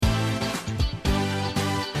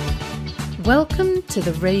Welcome to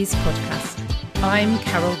the Raise podcast. I'm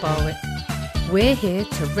Carol Barwick. We're here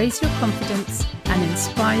to raise your confidence and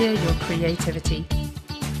inspire your creativity.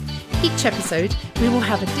 Each episode, we will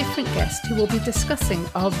have a different guest who will be discussing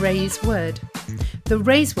our Raise word. The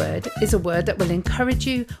Raise word is a word that will encourage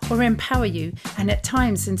you or empower you and at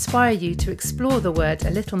times inspire you to explore the word a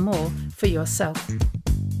little more for yourself.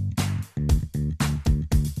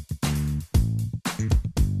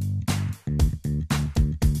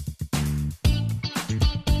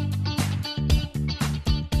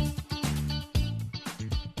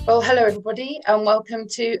 Well, hello everybody and welcome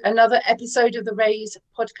to another episode of the Raise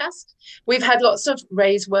podcast. We've had lots of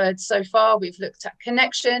Raise words so far. We've looked at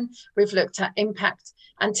connection, we've looked at impact,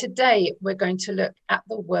 and today we're going to look at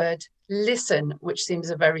the word listen, which seems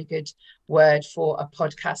a very good word for a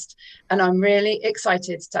podcast. And I'm really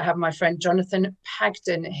excited to have my friend Jonathan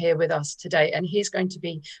Pagden here with us today, and he's going to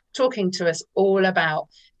be talking to us all about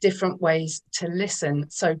different ways to listen.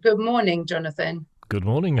 So good morning, Jonathan. Good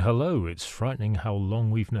morning. Hello. It's frightening how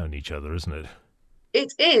long we've known each other, isn't it?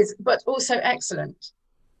 It is, but also excellent.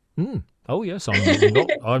 Oh, yes.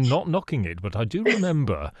 I'm not knocking it, but I do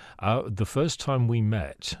remember the first time we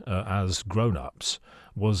met as grown-ups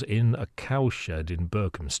was in a cowshed in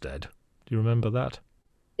Berkhamsted. Do you remember that?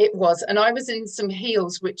 It was. And I was in some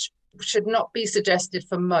heels, which should not be suggested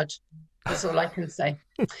for mud. That's all I can say.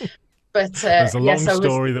 But there's a long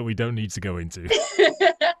story that we don't need to go into.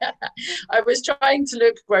 I was trying to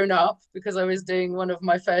look grown up because I was doing one of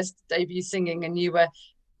my first debut singing, and you were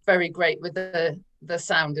very great with the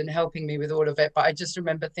sound and helping me with all of it. But I just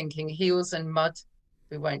remember thinking heels and mud,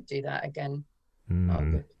 we won't do that again.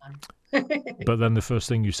 Oh, good. But then the first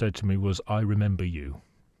thing you said to me was, I remember you.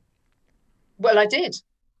 Well, I did.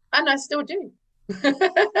 And I still do.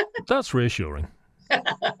 That's reassuring.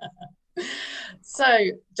 So,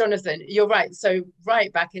 Jonathan, you're right. So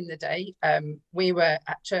right back in the day, we were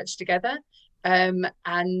at church together.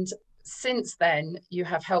 And since then, you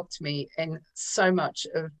have helped me in so much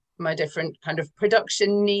of my different kind of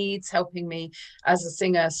production needs, helping me as a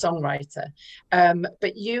singer, songwriter.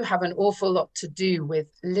 But you have an awful lot to do with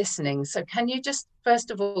listening. So can you just,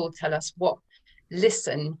 first of all, tell us what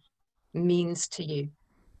listen means to you?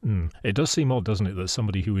 It does seem odd, doesn't it, that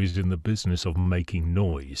somebody who is in the business of making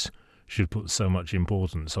noise should put so much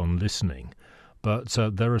importance on listening. But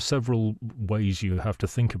there are several ways you have to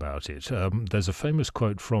think about it. There's a famous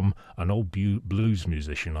quote from an old blues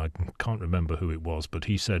musician. I can't remember who it was, but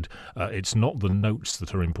he said, it's not the notes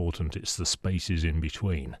that are important, it's the spaces in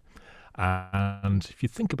between. And if you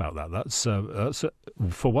think about that, that's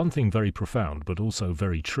for one thing, very profound, but also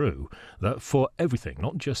very true, that for everything,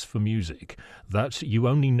 not just for music, that you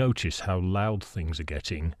only notice how loud things are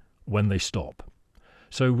getting when they stop.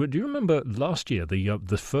 So do you remember last year,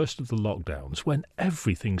 the first of the lockdowns, when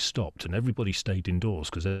everything stopped and everybody stayed indoors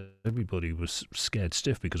because everybody was scared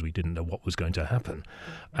stiff because we didn't know what was going to happen.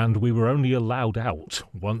 And we were only allowed out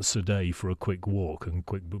once a day for a quick walk and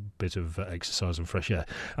quick bit of exercise and fresh air.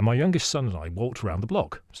 And my youngest son and I walked around the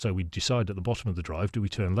block. So we decided at the bottom of the drive, do we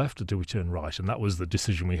turn left or do we turn right? And that was the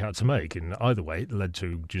decision we had to make. And either way, it led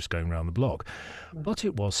to just going around the block. But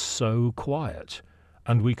it was so quiet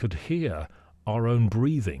and we could hear our own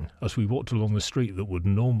breathing as we walked along the street that would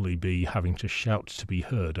normally be having to shout to be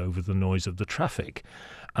heard over the noise of the traffic.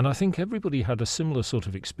 And I think everybody had a similar sort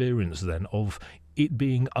of experience then of it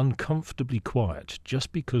being uncomfortably quiet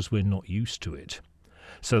just because we're not used to it.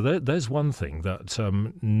 So there's one thing, that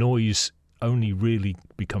noise only really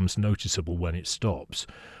becomes noticeable when it stops.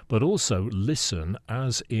 But also listen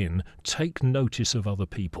as in take notice of other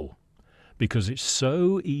people. Because it's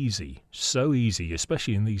so easy,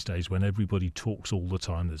 especially in these days when everybody talks all the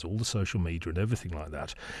time, there's all the social media and everything like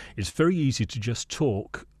that. It's very easy to just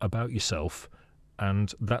talk about yourself,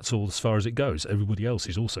 and that's all as far as it goes. Everybody else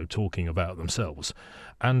is also talking about themselves.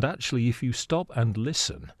 And actually, if you stop and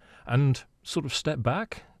listen and sort of step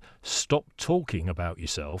back, stop talking about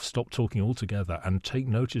yourself, stop talking altogether, and take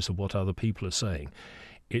notice of what other people are saying,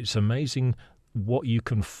 it's amazing what you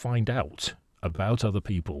can find out about other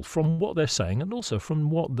people from what they're saying and also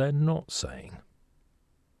from what they're not saying.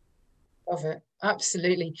 Love it.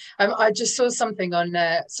 Absolutely. I just saw something on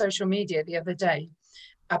social media the other day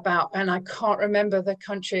about, and I can't remember the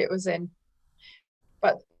country it was in,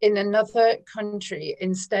 but in another country,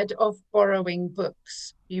 instead of borrowing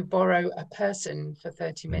books, you borrow a person for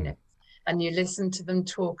 30 minutes and you listen to them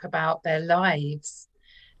talk about their lives.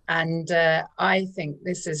 And I think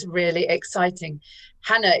this is really exciting.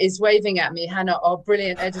 Hannah is waving at me. Hannah, our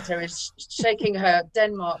brilliant editor, is shaking her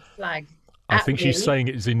Denmark flag. I think she's saying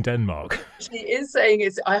it's in Denmark. She is saying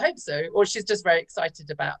it's, I hope so. Or she's just very excited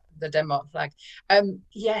about the Denmark flag.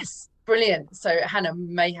 Yes, brilliant. So Hannah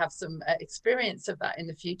may have some experience of that in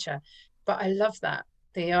the future. But I love that,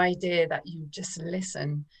 the idea that you just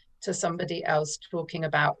listen to somebody else talking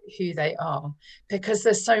about who they are, because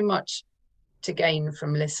there's so much to gain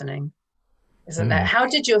from listening, isn't there? Mm. How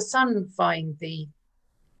did your son find the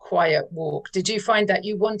quiet walk? Did you find that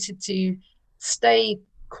you wanted to stay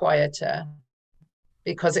quieter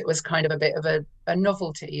because it was kind of a bit of a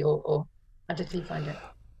novelty, or how did he find it?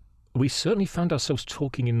 We certainly found ourselves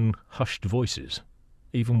talking in hushed voices,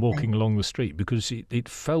 even Okay. walking along the street, because it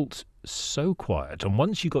felt so quiet. And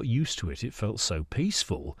once you got used to it, it felt so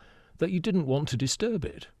peaceful that you didn't want to disturb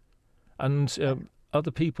it. And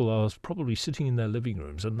other people are probably sitting in their living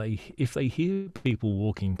rooms, and if they hear people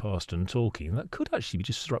walking past and talking, that could actually be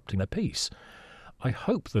disrupting their peace. I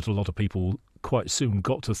hope that a lot of people quite soon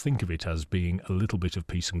got to think of it as being a little bit of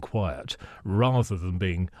peace and quiet, rather than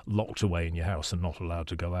being locked away in your house and not allowed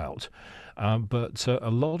to go out. But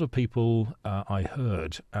a lot of people I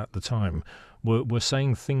heard at the time were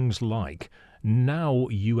saying things like, now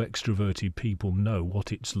you extroverted people know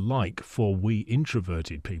what it's like for we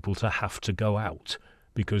introverted people to have to go out,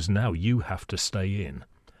 because now you have to stay in.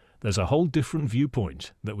 There's a whole different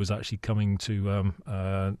viewpoint that was actually coming to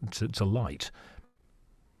light.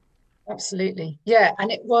 Absolutely. Yeah.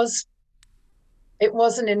 And it was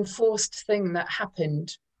an enforced thing that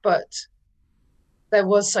happened, but there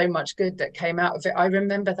was so much good that came out of it. I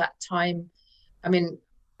remember that time. I mean,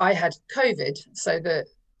 I had COVID, so the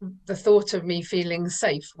thought of me feeling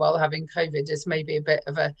safe while having COVID is maybe a bit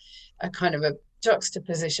of a kind of a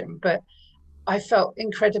juxtaposition, but I felt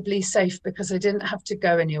incredibly safe because I didn't have to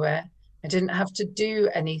go anywhere. I didn't have to do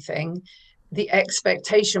anything. The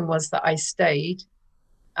expectation was that I stayed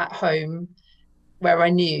at home where I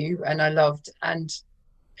knew and I loved, and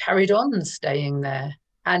carried on staying there.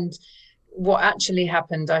 And what actually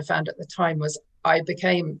happened, I found at the time, was I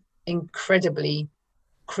became incredibly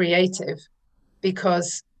creative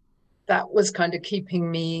because that was kind of keeping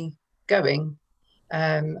me going,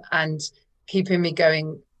 and keeping me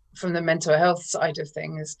going from the mental health side of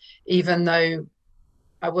things, even though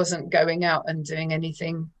I wasn't going out and doing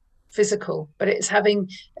anything physical. But it's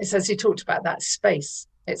as you talked about, that space.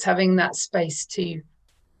 It's having that space to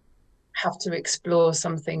have to explore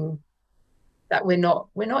something that we're not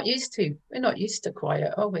used to. We're not used to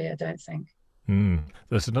quiet, are we? I don't think. Mm.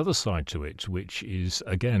 There's another side to it, which is,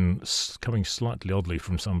 again, coming slightly oddly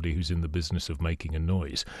from somebody who's in the business of making a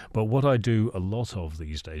noise. But what I do a lot of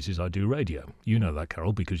these days is I do radio. You know that,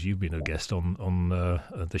 Carol, because you've been a guest on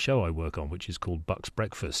the show I work on, which is called Buck's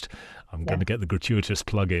Breakfast. I'm Yeah. going to get the gratuitous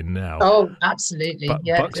plug in now. Oh, absolutely. But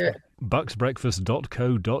Yeah, do it.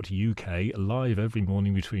 bucksbreakfast.co.uk, live every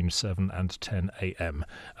morning between 7 and 10 a.m.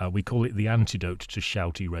 We call it the antidote to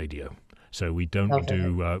shouty radio. So we don't Love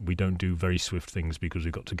it. do very swift things because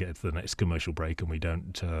we've got to get to the next commercial break, and we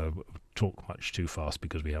don't talk much too fast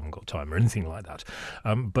because we haven't got time or anything like that.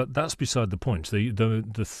 But that's beside the point.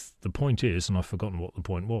 The point is, and I've forgotten what the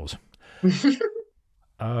point was.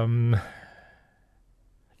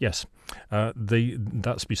 Yes,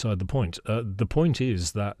 that's beside the point. The point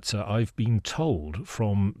is that I've been told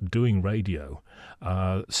from doing radio,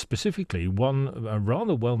 specifically a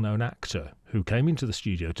rather well-known actor who came into the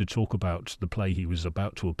studio to talk about the play he was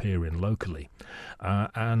about to appear in locally.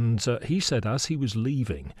 And he said as he was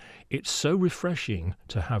leaving, it's so refreshing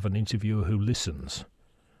to have an interviewer who listens,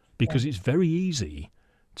 because it's very easy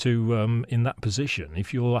to, in that position,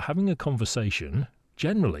 if you're having a conversation,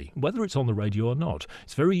 generally, whether it's on the radio or not,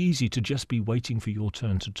 it's very easy to just be waiting for your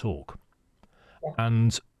turn to talk. Yeah.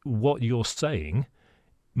 And what you're saying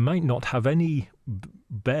might not have any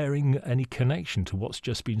bearing, any connection to what's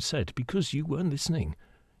just been said, because you weren't listening.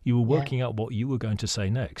 You were working out what you were going to say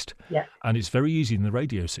next. Yeah. And it's very easy in the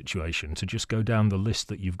radio situation to just go down the list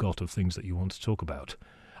that you've got of things that you want to talk about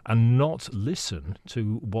and not listen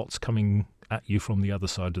to what's coming at you from the other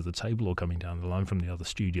side of the table or coming down the line from the other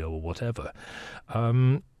studio or whatever,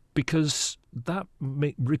 because that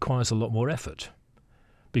requires a lot more effort,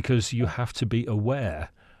 because you have to be aware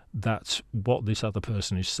that what this other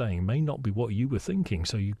person is saying may not be what you were thinking,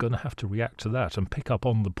 so you're going to have to react to that and pick up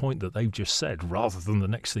on the point that they've just said rather than the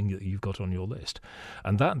next thing that you've got on your list.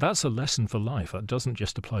 And that's a lesson for life. That doesn't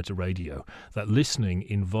just apply to radio. That listening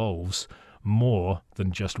involves more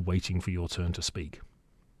than just waiting for your turn to speak.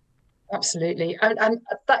 Absolutely. And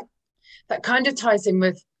that kind of ties in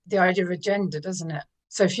with the idea of agenda, doesn't it?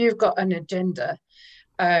 So if you've got an agenda,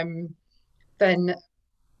 then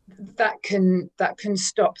that can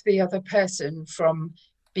stop the other person from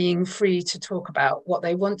being free to talk about what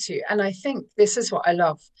they want to. And I think this is what I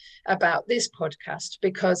love about this podcast,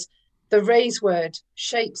 because the raise word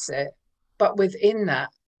shapes it, but within that,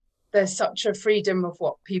 there's such a freedom of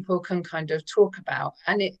what people can kind of talk about.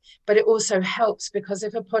 But it also helps because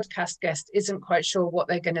if a podcast guest isn't quite sure what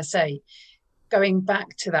they're going to say, going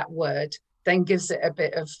back to that word then gives it a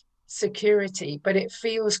bit of security, but it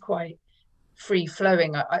feels quite free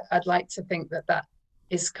flowing. I'd like to think that that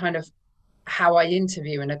is kind of how I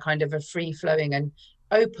interview, in a kind of a free flowing and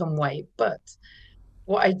open way. But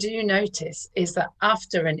what I do notice is that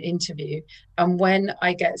after an interview, and when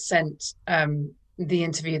I get sent the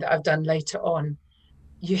interview that I've done later on,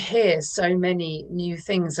 you hear so many new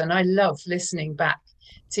things. And I love listening back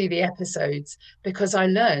to the episodes because I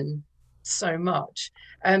learn so much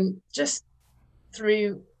just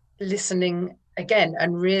through listening again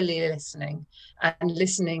and really listening and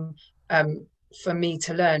listening for me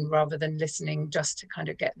to learn rather than listening just to kind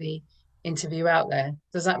of get the interview out there.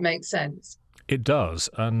 Does that make sense? It does,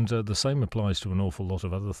 and the same applies to an awful lot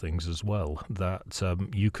of other things as well, that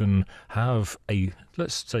you can have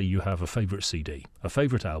let's say you have a favourite CD, a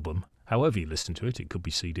favourite album, however you listen to it. It could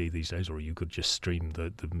be CD these days, or you could just stream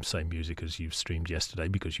the same music as you've streamed yesterday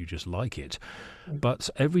because you just like it. But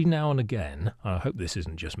every now and again, I hope this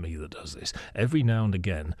isn't just me that does this, every now and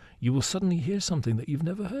again you will suddenly hear something that you've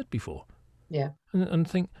never heard before. Yeah. And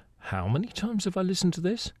think, how many times have I listened to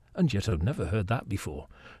this? And yet I've never heard that before.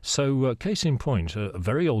 So, case in point, a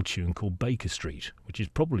very old tune called Baker Street, which is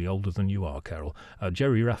probably older than you are, Carol.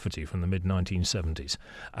 Jerry Rafferty from the mid-1970s.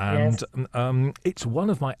 And Yes. it's one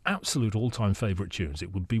of my absolute all-time favourite tunes.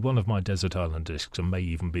 It would be one of my Desert Island discs and may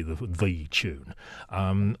even be the tune.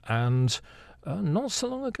 Not so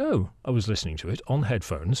long ago, I was listening to it on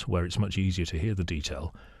headphones, where it's much easier to hear the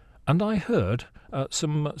detail, and I heard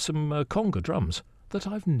some conga drums that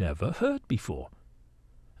I've never heard before.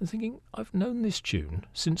 And thinking, I've known this tune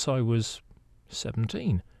since I was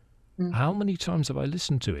 17. How many times have I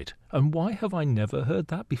listened to it? And why have I never heard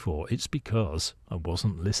that before? It's because I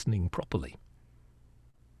wasn't listening properly.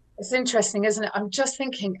 It's interesting, isn't it? I'm just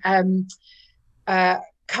thinking, Come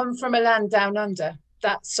From a Land Down Under,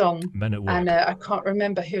 that song. Men at Work. And I can't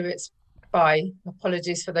remember who it's by.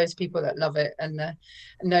 Apologies for those people that love it and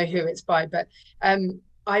know who it's by. But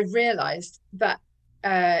I realised that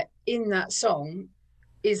in that song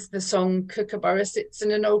is the song Kookaburra Sits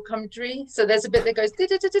in an Old Country. So there's a bit that goes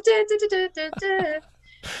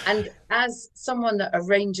and as someone that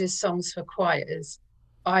arranges songs for choirs,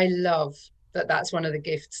 I love that that's one of the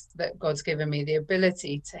gifts that God's given me, the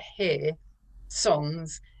ability to hear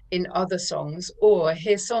songs in other songs or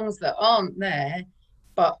hear songs that aren't there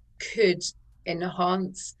but could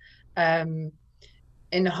enhance the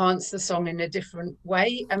song in a different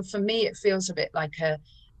way. And for me it feels a bit like a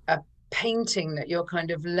painting that you're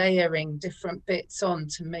kind of layering different bits on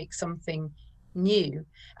to make something new.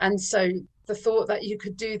 And so the thought that you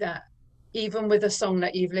could do that even with a song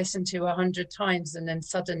that you've listened to 100 times and then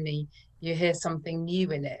suddenly you hear something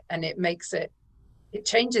new in it and it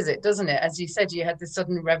changes it, doesn't it? As you said, you had this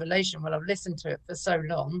sudden revelation, well, I've listened to it for so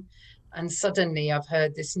long and suddenly I've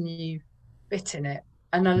heard this new bit in it.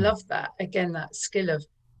 And I love that, again, that skill of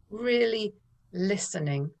really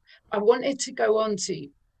listening. I wanted to go on to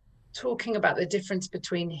talking about the difference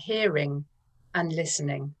between hearing and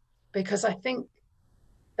listening, because I think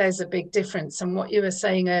there's a big difference. And what you were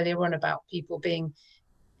saying earlier on about people being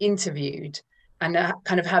interviewed and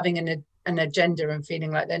kind of having an agenda and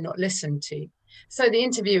feeling like they're not listened to. So the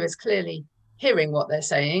interviewer is clearly hearing what they're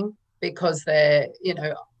saying because they're,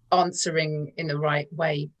 answering in the right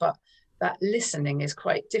way. But that listening is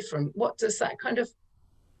quite different.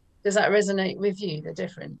 Does that resonate with you, the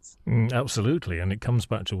difference? Absolutely, and it comes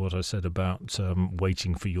back to what I said about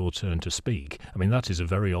waiting for your turn to speak. I mean, that is a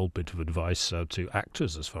very old bit of advice to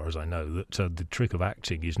actors, as far as I know, that the trick of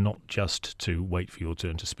acting is not just to wait for your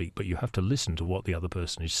turn to speak, but you have to listen to what the other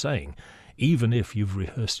person is saying, even if you've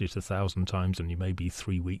rehearsed it 1,000 times and you may be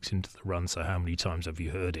 3 weeks into the run, so how many times have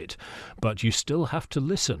you heard it? But you still have to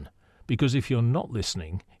listen, because if you're not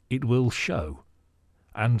listening, it will show.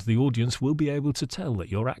 And the audience will be able to tell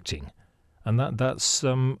that you're acting. And that's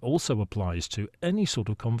also applies to any sort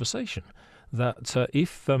of conversation. That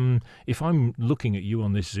if I'm looking at you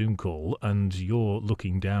on this Zoom call and you're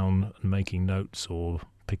looking down and making notes or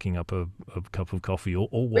picking up a cup of coffee or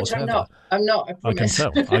whatever. Which I'm not, I promise.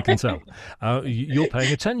 I can tell. You're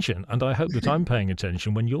paying attention, and I hope that I'm paying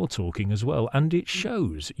attention when you're talking as well. And it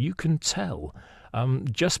shows. You can tell.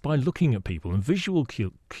 Just by looking at people, and visual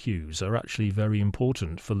cues are actually very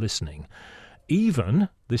important for listening. Even,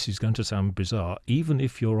 this is going to sound bizarre, even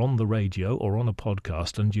if you're on the radio or on a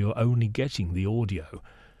podcast and you're only getting the audio,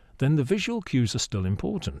 then the visual cues are still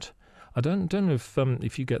important. I don't know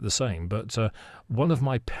if you get the same, but one of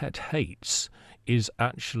my pet hates is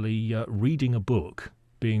actually reading a book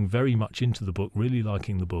being very much into the book, really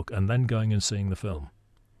liking the book, and then going and seeing the film.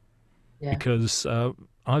 Yeah. Because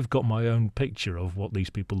I've got my own picture of what these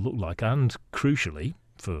people look like, and crucially,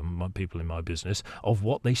 for my people in my business, of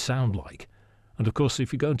what they sound like. And of course,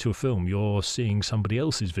 if you go into a film, you're seeing somebody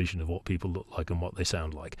else's vision of what people look like and what they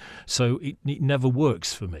sound like. So it never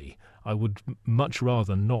works for me. I would much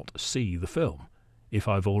rather not see the film if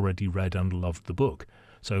I've already read and loved the book.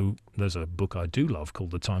 So there's a book I do love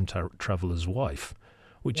called The Time Traveler's Wife,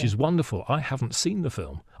 which is wonderful. I haven't seen the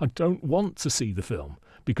film. I don't want to see the film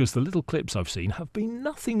because the little clips I've seen have been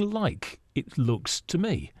nothing like it looks to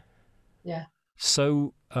me. Yeah.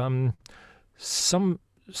 So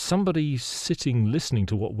somebody sitting listening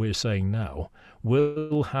to what we're saying now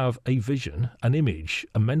will have a vision, an image,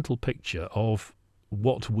 a mental picture of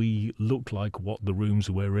what we look like, what the rooms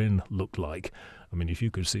we're in look like. I mean, if you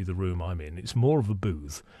could see the room I'm in, it's more of a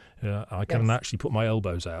booth. I can actually put my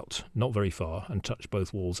elbows out, not very far, and touch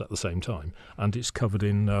both walls at the same time. And it's covered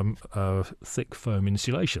in thick foam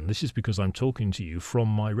insulation. This is because I'm talking to you from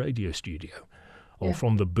my radio studio, or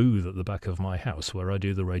from the booth at the back of my house where I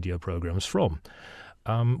do the radio programs from,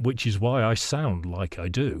 which is why I sound like I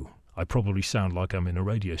do. I probably sound like I'm in a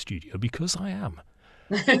radio studio because I am.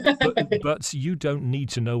 But you don't need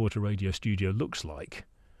to know what a radio studio looks like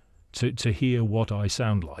to hear what I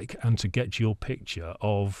sound like and to get your picture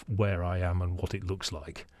of where I am and what it looks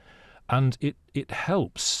like. And it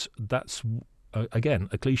helps. That's, again,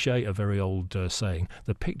 a cliche, a very old saying.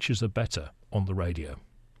 The pictures are better on the radio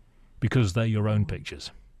because they're your own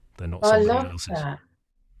pictures. They're not somebody else's. That.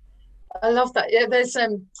 I love that. Yeah, there's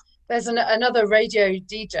another radio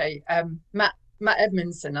DJ, Matt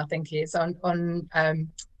Edmondson, I think he is on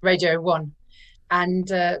Radio 1. And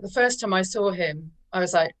the first time I saw him, I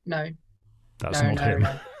was like, no, that's not him.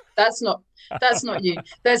 That's not you.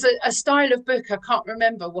 There's a style of book, I can't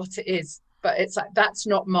remember what it is, but it's like that's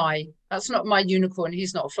not my unicorn.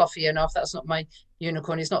 He's not fluffy enough. That's not my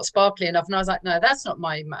unicorn. He's not sparkly enough. And I was like, no, that's not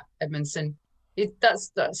my Matt Edmondson.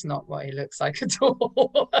 That's not what he looks like at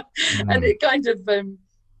all. And it kind of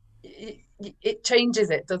it changes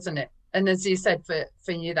it, doesn't it? And as you said,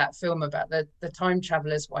 for you, that film about the time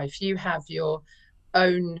traveler's wife, you have your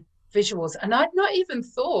own visuals. And I'd not even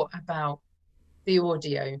thought about the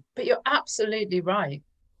audio, but you're absolutely right.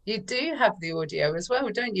 You do have the audio as well,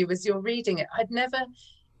 don't you, as you're reading it? I'd never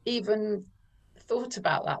even thought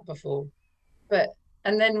about that before.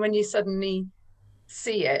 And then when you suddenly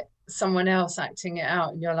see it, someone else acting it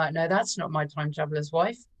out, and you're like, no, that's not my time traveler's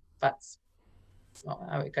wife. That's not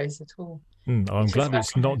how it goes at all. I'm glad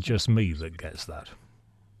it's not just me that gets that.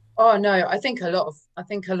 Oh no, I think a lot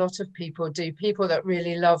of people do. People that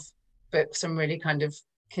really love books and really kind of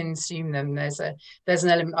consume them. There's an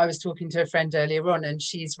element. I was talking to a friend earlier on, and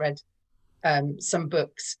she's read some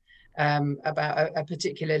books about a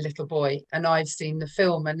particular little boy, and I've seen the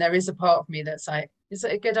film, and there is a part of me that's like, is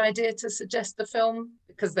it a good idea to suggest the film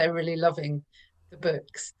because they're really loving the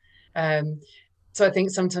books? So I think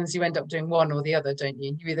sometimes you end up doing one or the other, don't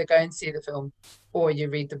you? You either go and see the film or you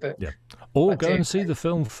read the book. Yeah. Or go and see the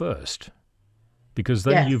film first, because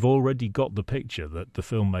then you've already got the picture that the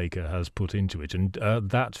filmmaker has put into it. And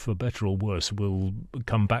that, for better or worse, will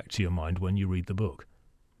come back to your mind when you read the book.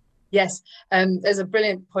 Yes. There's a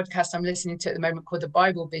brilliant podcast I'm listening to at the moment called the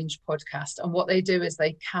Bible Binge podcast. And what they do is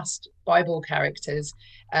they cast Bible characters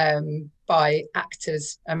by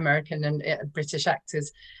actors, American and British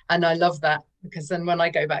actors. And I love that because then when I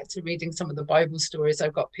go back to reading some of the Bible stories,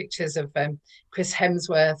 I've got pictures of Chris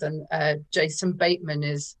Hemsworth and Jason Bateman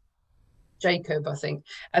is Jacob, I think.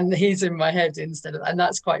 And he's in my head instead of, and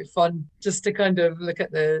that's quite fun just to kind of look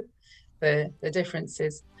at the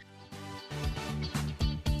differences.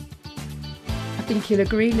 I think you'll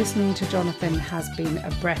agree listening to Jonathan has been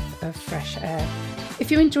a breath of fresh air.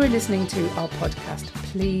 If you enjoy listening to our podcast,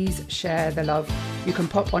 please share the love. You can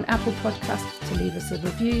pop on Apple Podcasts to leave us a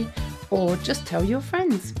review or just tell your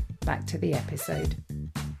friends. Back to the episode.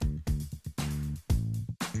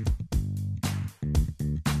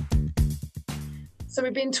 So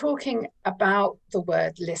we've been talking about the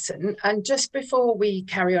word listen. And just before we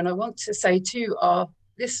carry on, I want to say to our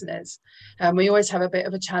listeners, we always have a bit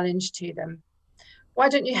of a challenge to them. Why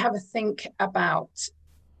don't you have a think about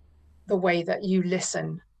the way that you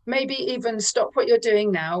listen? Maybe even stop what you're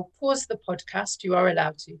doing now, pause the podcast, you are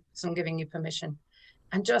allowed to, because I'm giving you permission,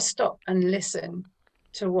 and just stop and listen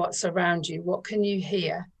to what's around you. What can you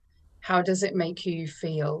hear? How does it make you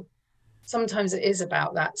feel? Sometimes it is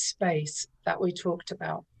about that space that we talked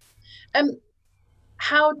about.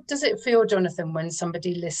 How does it feel, Jonathan, when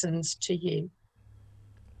somebody listens to you?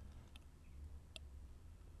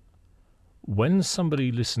 When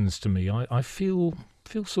somebody listens to me, I feel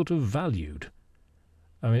feel sort of valued.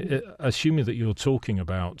 I mean, assuming that you're talking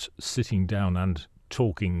about sitting down and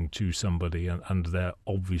talking to somebody, and they're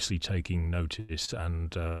obviously taking notice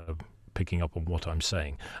and picking up on what I'm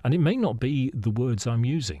saying. And it may not be the words I'm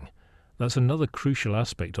using. That's another crucial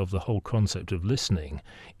aspect of the whole concept of listening,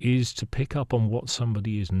 is to pick up on what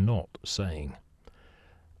somebody is not saying.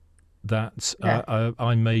 That Yeah.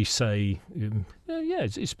 I may say, yeah,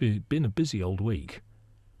 it's been a busy old week.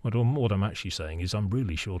 What I'm actually saying is I'm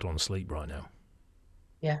really short on sleep right now.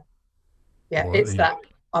 Yeah. Yeah. Or, It's that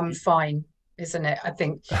I'm fine, isn't it? I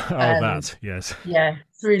think, oh, um, that, yes. yeah,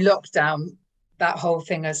 through lockdown, that whole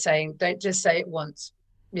thing of saying, don't just say it once,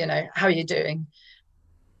 how are you doing?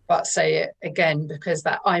 But say it again, because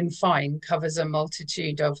that I'm fine covers a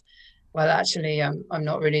multitude of, well, actually, I'm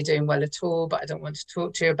not really doing well at all, but I don't want to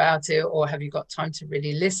talk to you about it. Or have you got time to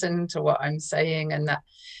really listen to what I'm saying? And that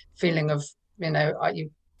feeling of, are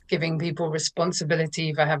you giving people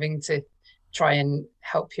responsibility for having to try and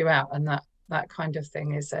help you out? And that kind of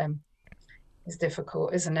thing is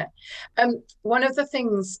difficult, isn't it? One of the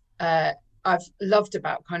things I've loved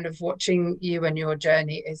about kind of watching you and your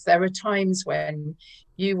journey is there are times when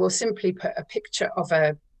you will simply put a picture of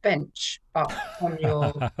a bench up on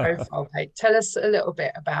your profile page. Tell us a little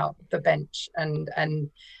bit about the bench and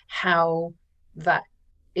how that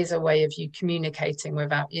is a way of you communicating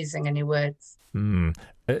without using any words.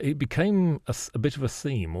 It became a bit of a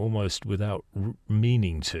theme, almost without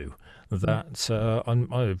meaning to. Mm. That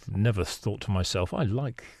I've never thought to myself, I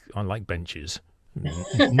like benches.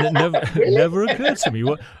 Really? Never occurred to me.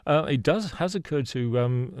 Well, it has occurred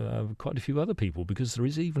to quite a few other people, because there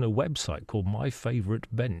is even a website called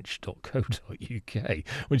myfavouritebench.co.uk,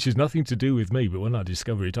 which has nothing to do with me. But when I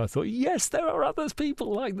discovered it, I thought, yes, there are other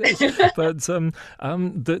people like this. But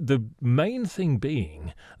the main thing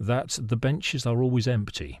being that the benches are always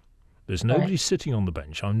empty. There's nobody Right. sitting on the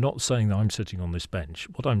bench. I'm not saying that I'm sitting on this bench.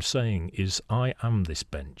 What I'm saying is I am this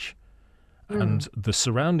bench. Mm. And the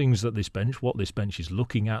surroundings at this bench, what this bench is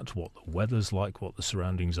looking at, what the weather's like, what the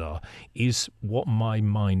surroundings are, is what my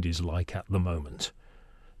mind is like at the moment.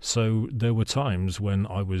 So there were times when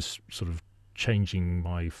I was sort of changing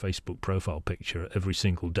my Facebook profile picture every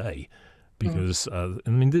single day, Mm. because I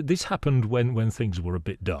mean, this happened when things were a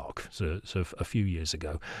bit dark, so a few years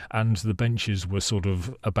ago, and the benches were sort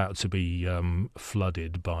of about to be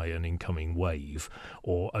flooded by an incoming wave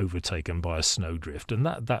or overtaken by a snowdrift, and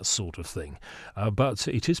that sort of thing. But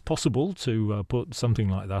it is possible to put something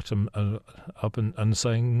like that up and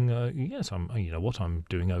saying, yes, I'm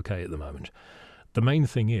doing okay at the moment. The main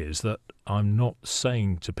thing is that I'm not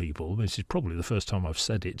saying to people, this is probably the first time I've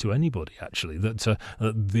said it to anybody actually, that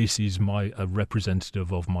this is a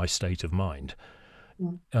representative of my state of mind.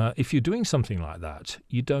 Mm. If you're doing something like that,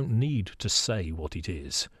 you don't need to say what it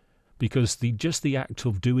is, because just the act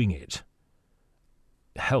of doing it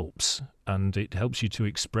helps, and it helps you to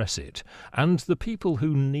express it. And the people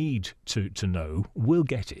who need to know will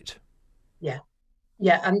get it. Yeah.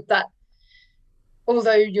 Yeah. And that,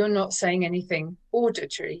 although you're not saying anything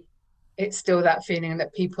auditory, it's still that feeling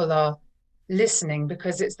that people are listening,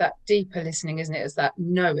 because it's that deeper listening, isn't it? It's that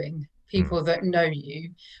knowing. Hmm. People that know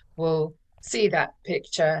you will see that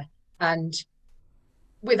picture, and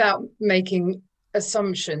without making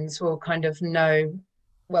assumptions, will kind of know,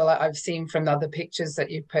 well, I've seen from other pictures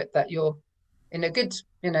that you put that you're in a good,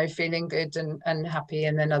 feeling good and happy.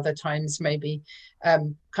 And then other times maybe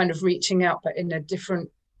kind of reaching out, but in a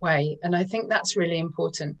different way. And I think that's really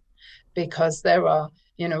important, because there are,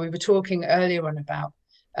 we were talking earlier on about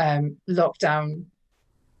lockdown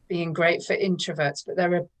being great for introverts, but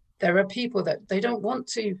there are people that they don't want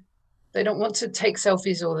to take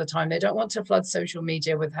selfies all the time. They don't want to flood social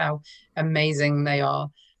media with how amazing they are.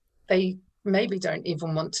 They maybe don't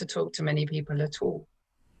even want to talk to many people at all.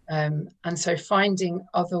 And so finding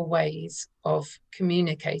other ways of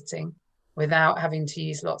communicating without having to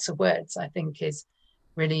use lots of words, I think, is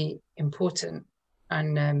really important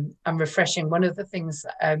and refreshing. One of the things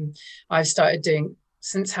that I've started doing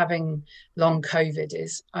since having long COVID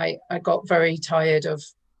is I got very tired of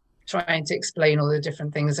trying to explain all the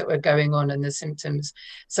different things that were going on and the symptoms.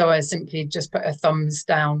 So I simply just put a thumbs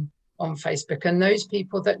down on Facebook, and those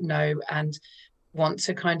people that know and want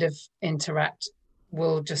to kind of interact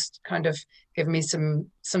will just kind of give me some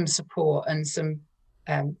support and some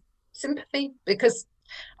sympathy, because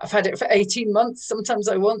I've had it for 18 months. Sometimes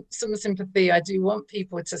I want some sympathy. I do want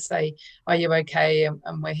people to say, are you okay? And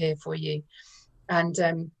we're here for you. And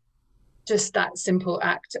just that simple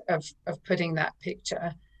act of putting that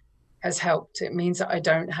picture has helped. It means that I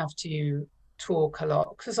don't have to talk a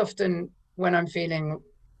lot, because often when I'm feeling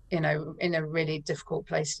in a really difficult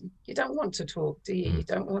place, you don't want to talk, do you? Mm. You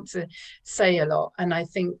don't want to say a lot. And I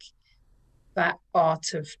think that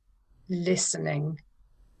art of listening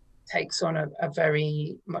takes on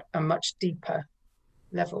a much deeper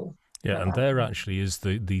level Yeah, and about there things. actually is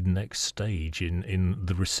the next stage in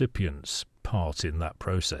the recipient's part in that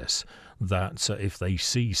process. That if they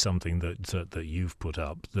see something that you've put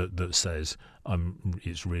up that says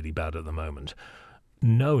it's really bad at the moment,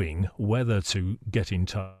 knowing whether to get in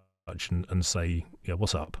touch and say, yeah,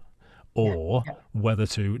 what's up, Yeah, or yeah, whether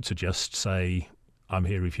to just say, I'm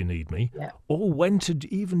here if you need me, yeah, or when to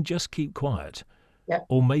even just keep quiet, yeah,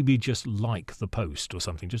 or maybe just like the post or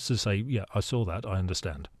something, just to say, yeah, I saw that, I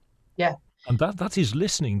understand. yeah. And that is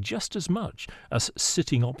listening just as much as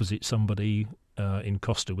sitting opposite somebody in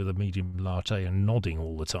Costa with a medium latte and nodding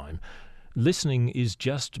all the time. Listening is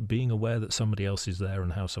just being aware that somebody else is there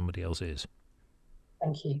and how somebody else is.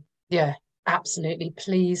 Thank you. Yeah, absolutely.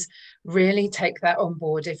 Please really take that on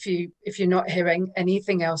board. If you're not hearing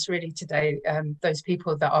anything else really today, those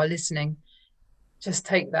people that are listening, just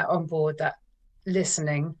take that on board. That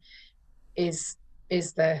listening is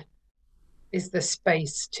is the is the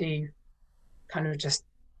space to kind of just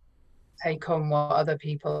take on what other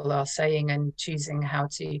people are saying and choosing how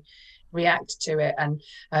to react to it. And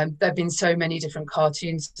there have been so many different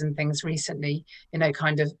cartoons and things recently,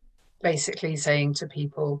 kind of basically saying to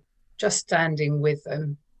people, just standing with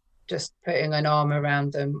them, just putting an arm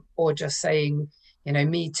around them, or just saying,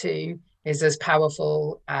 me too is as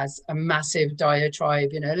powerful as a massive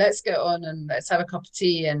diatribe. Let's get on and let's have a cup of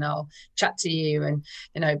tea and I'll chat to you. And,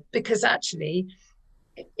 because actually,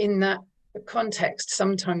 in that context,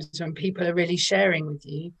 sometimes when people are really sharing with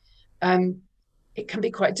you, um, it can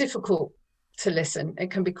be quite difficult to listen.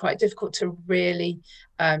 It can be quite difficult to really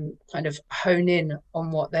kind of hone in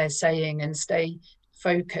on what they're saying and stay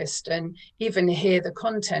focused and even hear the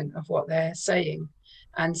content of what they're saying.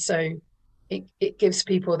 And so it gives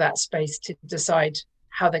people that space to decide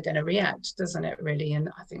how they're going to react, doesn't it, really? And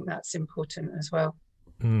I think that's important as well.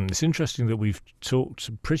 It's interesting that we've talked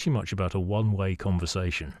pretty much about a one-way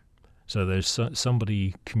conversation. So there's somebody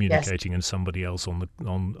Yes. communicating and somebody else on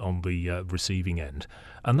the receiving end,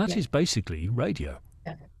 and that Yeah. is basically radio.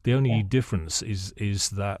 Yeah. The only Yeah. difference is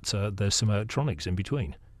that there's some electronics in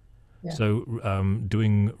between. Yeah. So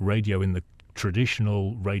doing radio in the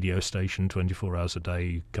traditional radio station 24 hours a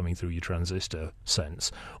day coming through your transistor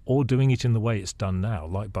sense, or doing it in the way it's done now,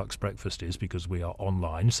 like Buck's Breakfast is, because we are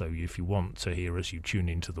online. So if you want to hear us, you tune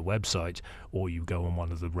into the website or you go on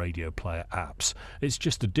one of the radio player apps. It's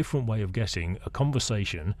just a different way of getting a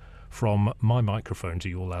conversation from my microphone to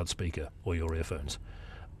your loudspeaker or your earphones.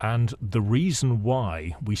 And the reason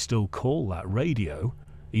why we still call that radio,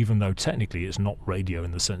 even though technically it's not radio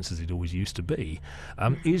in the sense as it always used to be,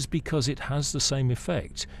 is because it has the same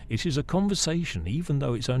effect. It is a conversation, even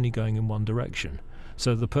though it's only going in one direction.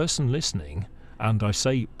 So the person listening, and I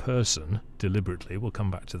say person deliberately, we'll come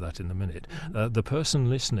back to that in a minute, the person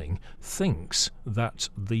listening thinks that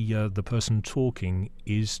the person talking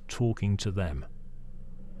is talking to them.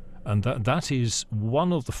 And that is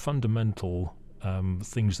one of the fundamental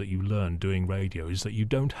things that you learn doing radio, is that you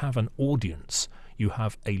don't have an audience, you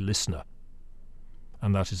have a listener.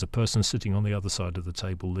 And that is a person sitting on the other side of the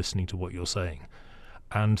table listening to what you're saying.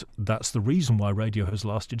 And that's the reason why radio has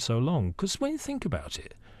lasted so long. Because when you think about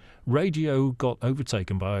it, radio got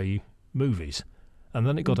overtaken by movies, and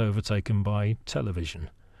then it got overtaken by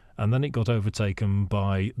television, and then it got overtaken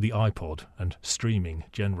by the iPod and streaming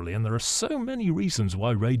generally. And there are so many reasons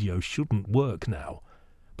why radio shouldn't work now,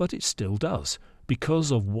 but it still does,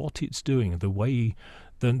 because of what it's doing, the way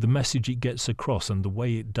the message it gets across, and the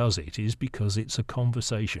way it does it is because it's a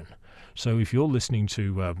conversation. So if you're listening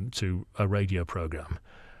to a radio program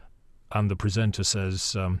and the presenter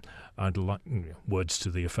says, I'd like, words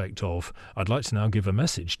to the effect of, I'd like to now give a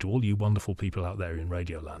message to all you wonderful people out there in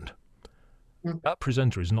Radioland. That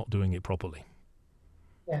presenter is not doing it properly.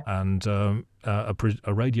 Yeah. And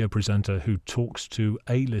a radio presenter who talks to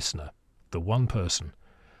a listener, the one person,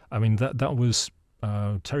 I mean, that was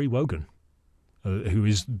Terry Wogan, who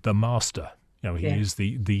is the master. He Yeah. is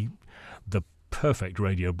the perfect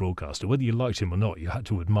radio broadcaster. Whether you liked him or not, you had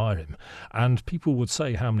to admire him. And people would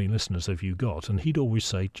say, how many listeners have you got? And he'd always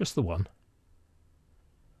say, just the one.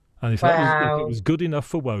 And if it Wow. was good enough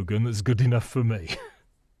for Wogan, that's good enough for me.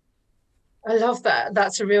 I love that.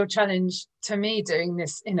 That's a real challenge to me doing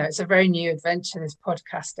this. It's a very new adventure, this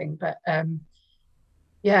podcasting, but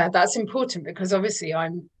yeah, that's important because obviously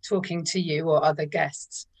I'm talking to you or other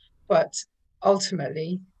guests, but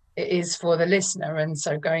ultimately it is for the listener. And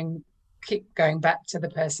so keep going back to the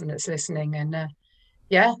person that's listening. And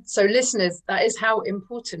Yeah. So listeners, that is how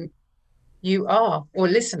important you are, or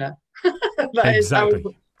listener. That is how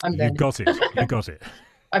Exactly. I'm You learning. got it. You got it.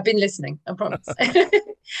 I've been listening, I promise.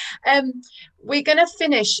 um, we're going to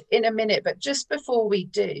finish in a minute, but just before we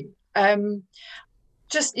do,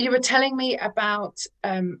 just you were telling me about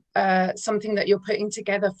something that you're putting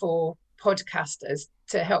together for podcasters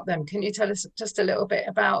to help them. Can you tell us just a little bit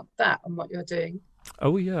about that and what you're doing?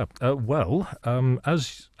 Oh yeah.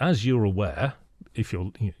 As you're aware, if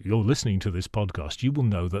you're listening to this podcast, you will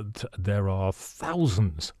know that there are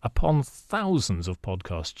thousands upon thousands of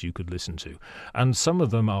podcasts you could listen to, and some of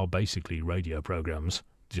them are basically radio programs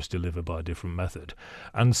just delivered by a different method,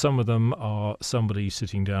 and some of them are somebody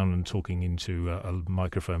sitting down and talking into a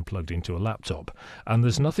microphone plugged into a laptop, and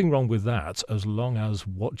there's nothing wrong with that as long as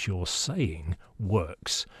what you're saying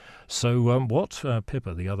works. So what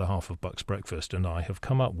Pippa, the other half of Buck's Breakfast, and I have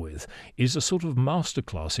come up with is a sort of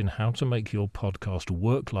masterclass in how to make your podcast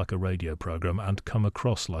work like a radio program and come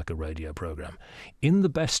across like a radio program in the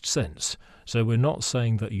best sense. So we're not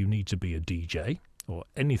saying that you need to be a DJ or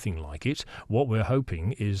anything like it. What we're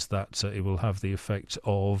hoping is that it will have the effect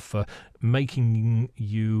of making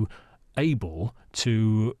you able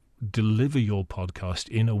to deliver your podcast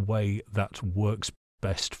in a way that works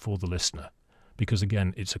best for the listener. Because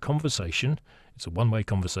again, it's a conversation, it's a one-way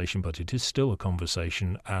conversation, but it is still a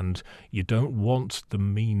conversation, and you don't want the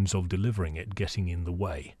means of delivering it getting in the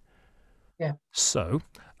way. Yeah. So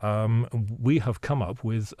we have come up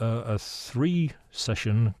with a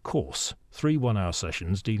 3-session course, 3 one-hour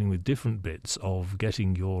sessions dealing with different bits of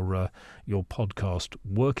getting your podcast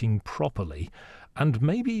working properly, and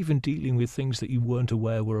maybe even dealing with things that you weren't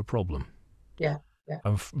aware were a problem. Yeah.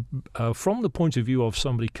 Yeah. From the point of view of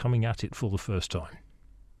somebody coming at it for the first time.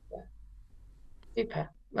 Yeah. Super.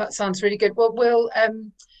 That sounds really good. Well, we'll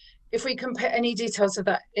if we can put any details of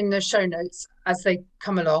that in the show notes as they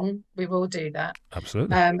come along, we will do that.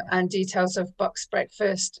 Absolutely. And details of Buck's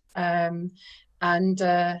Breakfast. And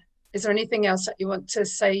is there anything else that you want to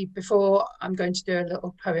say before? I'm going to do a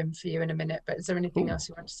little poem for you in a minute, but is there anything else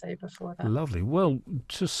you want to say before that? Lovely. Well,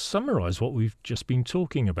 to summarise what we've just been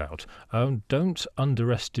talking about, don't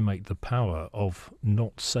underestimate the power of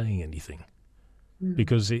not saying anything.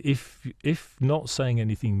 Because if not saying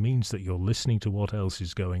anything means that you're listening to what else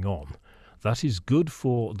is going on, that is good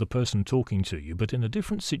for the person talking to you, but in a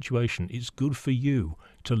different situation, it's good for you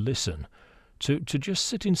to listen, to just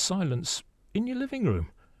sit in silence in your living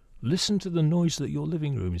room. Listen to the noise that your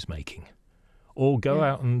living room is making. Or go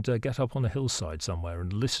out and get up on a hillside somewhere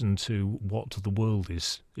and listen to what the world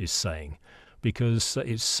is saying. Because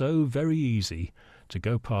it's so very easy to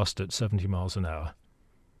go past at 70 miles an hour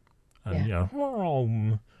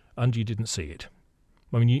and, and you didn't see it.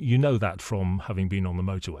 I mean, you know that from having been on the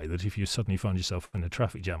motorway, that if you suddenly find yourself in a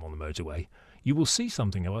traffic jam on the motorway, you will see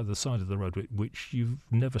something on either side of the road which you've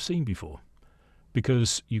never seen before,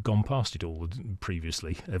 because you've gone past it all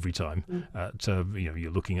previously every time.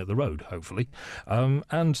 You're looking at the road, hopefully.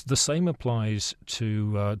 And the same applies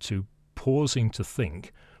to pausing to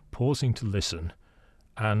think, pausing to listen,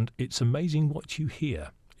 and it's amazing what you hear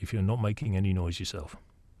if you're not making any noise yourself.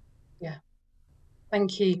 Yeah.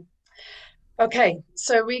 Thank you. Okay,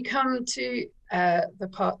 so we come to the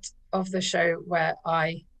part of the show where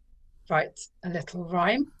I write a little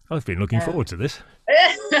rhyme. I've been looking forward to this.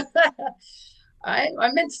 I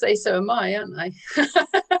meant to say so am I, aren't I?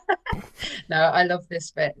 No, I love this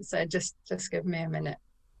bit. So just give me a minute.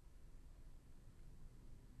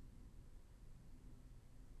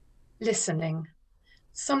 Listening.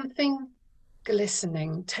 Something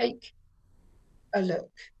glistening. Take a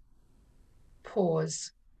look.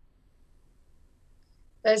 Pause.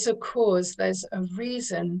 There's a cause, there's a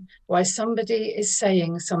reason why somebody is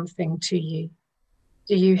saying something to you.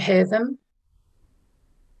 Do you hear them?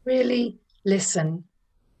 Really listen.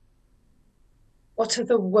 What are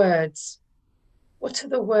the words? What are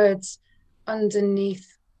the words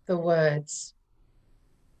underneath the words?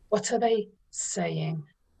 What are they saying?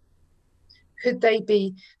 Could they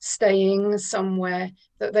be staying somewhere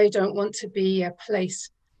that they don't want to be, a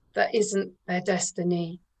place that isn't their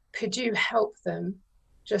destiny? Could you help them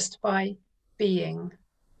just by being?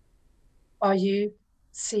 Are you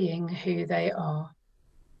seeing who they are?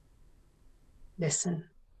 Listen.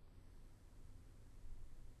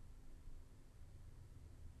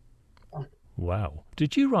 Wow.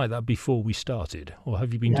 Did you write that before we started, or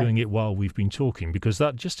have you been doing it while we've been talking? Because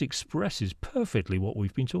that just expresses perfectly what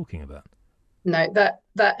we've been talking about. No,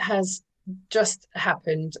 that has just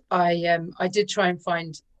happened. I did try and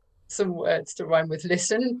find some words to rhyme with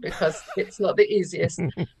listen, because it's not the easiest.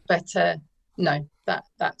 But no,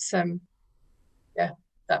 that's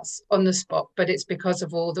that's on the spot, but it's because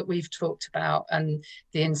of all that we've talked about and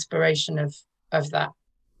the inspiration of that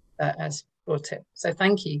has brought it. So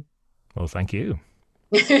thank you. Well, thank you.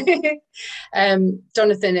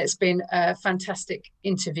 Jonathan, it's been a fantastic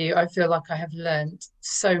interview. I feel like I have learned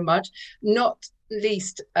so much, not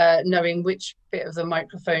least knowing which bit of the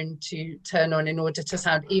microphone to turn on in order to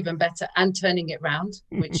sound even better, and turning it round,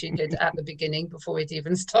 which you did at the beginning before we'd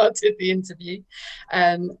even started the interview.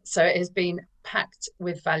 So it has been packed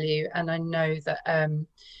with value, and I know that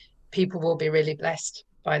people will be really blessed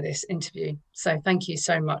by this interview. So thank you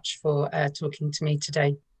so much for talking to me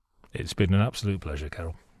today. It's been an absolute pleasure,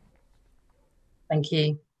 Carol. Thank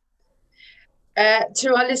you.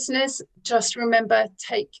 To our listeners, just remember,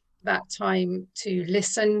 take that time to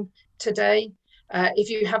listen today. If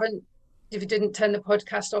you didn't turn the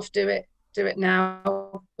podcast off, do it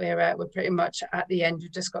now. We're pretty much at the end.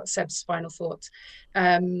 We've just got Seb's final thoughts.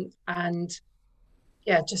 And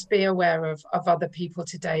yeah, just be aware of other people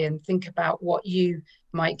today and think about what you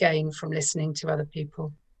might gain from listening to other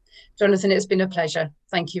people. Jonathan, it's been a pleasure.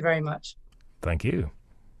 Thank you very much. Thank you.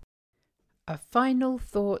 A final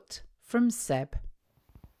thought from Seb.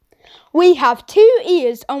 We have 2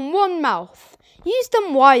 ears and 1 mouth. Use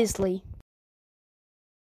them wisely.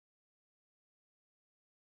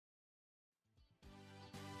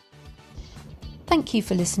 Thank you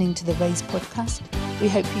for listening to the Raise podcast. We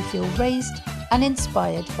hope you feel raised and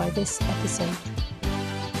inspired by this episode.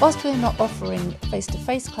 Whilst we're not offering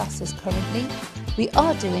face-to-face classes currently, we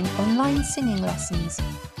are doing online singing lessons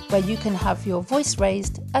where you can have your voice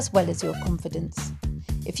raised as well as your confidence.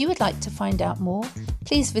 If you would like to find out more,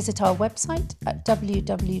 please visit our website at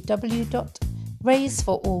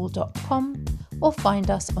www.raiseforall.com or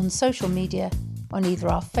find us on social media on either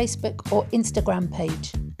our Facebook or Instagram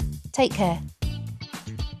page. Take care.